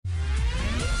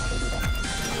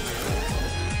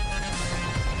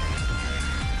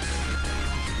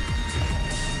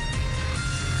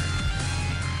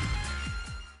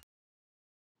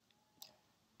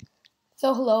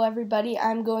So hello everybody,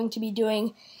 I'm going to be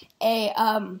doing a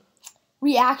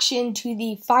reaction to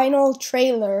the final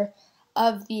trailer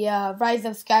of the Rise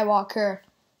of Skywalker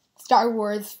Star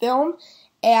Wars film,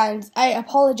 and I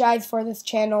apologize for this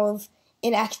channel's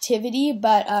inactivity,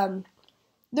 but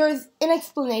there's an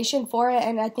explanation for it,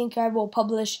 and I think I will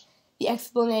publish the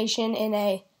explanation in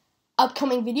a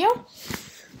upcoming video.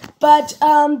 But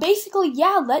basically,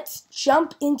 yeah, let's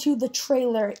jump into the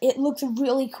trailer. It looks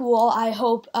really cool. I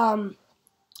hope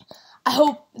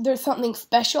there's something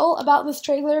special about this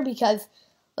trailer because,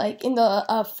 like, in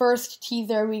the first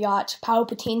teaser, we got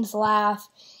Palpatine's laugh.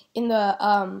 In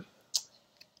the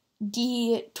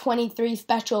D23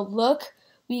 special look,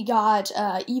 we got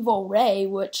Evil Rey,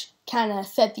 which kind of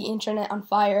set the internet on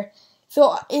fire.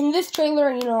 So in this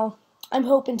trailer, you know, I'm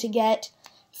hoping to get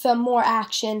some more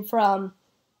action from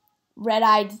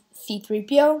Red-Eyed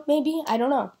C-3PO, maybe? I don't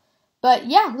know. But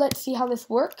yeah, let's see how this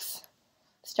works.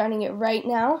 Starting it right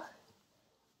now.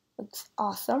 Looks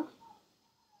awesome.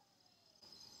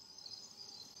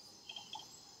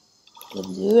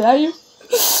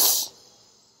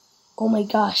 Oh my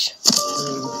gosh.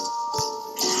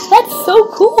 That's so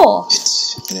cool.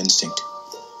 It's an instinct.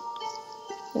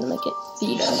 I'm gonna make it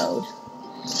beta mode.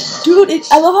 Dude,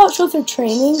 I love how it shows their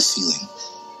training. Feeling.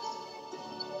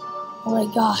 Oh my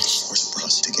gosh. Force brought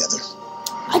us together.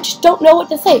 I just don't know what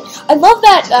to say. I love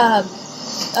that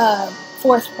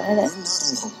Force planet. We're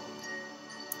not alone.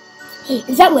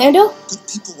 Is that Lando? Good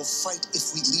people will fight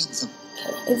if we lead them.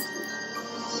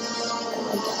 Oh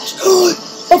my gosh.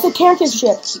 That's a Canton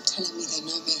ship. Keep telling me they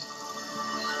know me.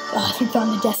 Oh, I think they're on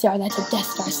the Death Star. That's a Death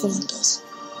Star No scene. one does.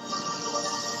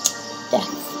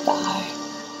 Death Star.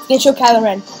 It's gonna show Kylo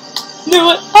Ren. Knew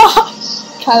it. Oh,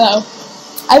 Kylo.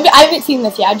 I haven't seen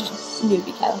this yet. I just knew it'd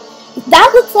be Kylo.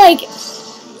 That looks like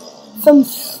some.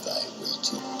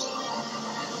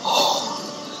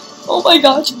 Oh my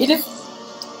gosh! It is.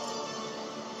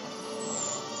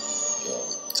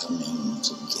 Coming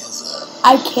together.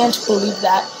 I can't believe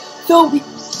that. So we,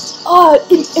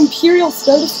 Imperial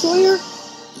Star Destroyer,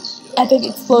 epic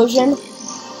explosion.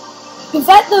 Is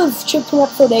that those ships from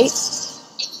Episode 8?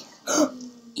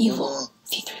 Evil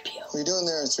C-3PO. What are you doing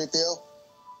there, 3PO?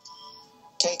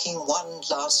 Taking one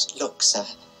last look, sir,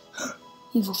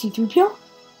 Evil C-3PO?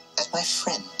 at my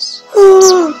friends.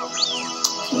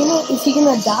 Is he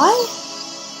gonna die?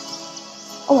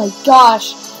 Oh my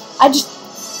gosh!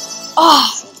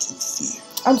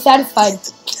 I'm satisfied.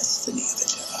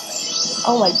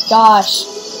 Oh my gosh.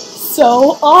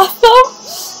 So awesome!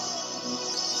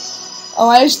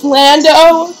 Oh, there's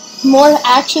Lando. More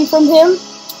action from him.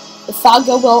 The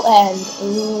saga will end.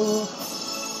 Ooh.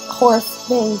 Horse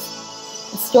things.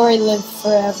 The story lives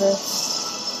forever.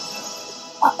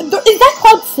 Is that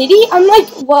Cloud City? I'm like,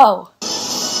 whoa.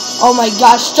 Oh my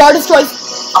gosh. Star Destroyers.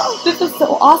 Oh, this is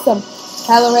so awesome.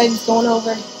 Kylo Ren's going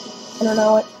over. I don't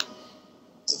know what.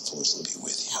 The Force will be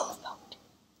with you.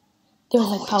 There was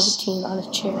like Palpatine on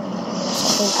a chair or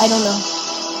something.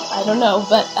 I don't know,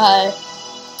 but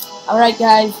alright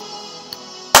guys.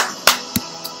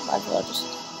 Might as well just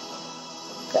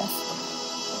press.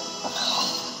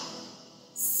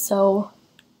 So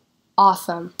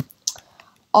awesome.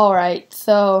 Alright,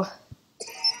 so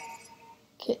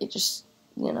okay, just,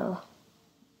 you know,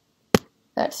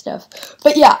 that stuff.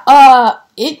 But yeah,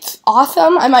 it's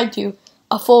awesome. I might do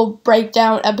a full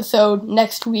breakdown episode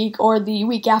next week or the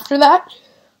week after that.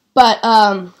 But,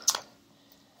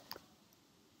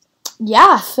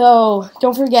 yeah, so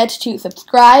don't forget to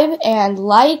subscribe and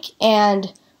like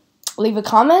and leave a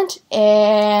comment.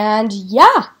 And,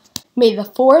 yeah, may the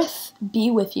Force be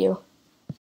with you.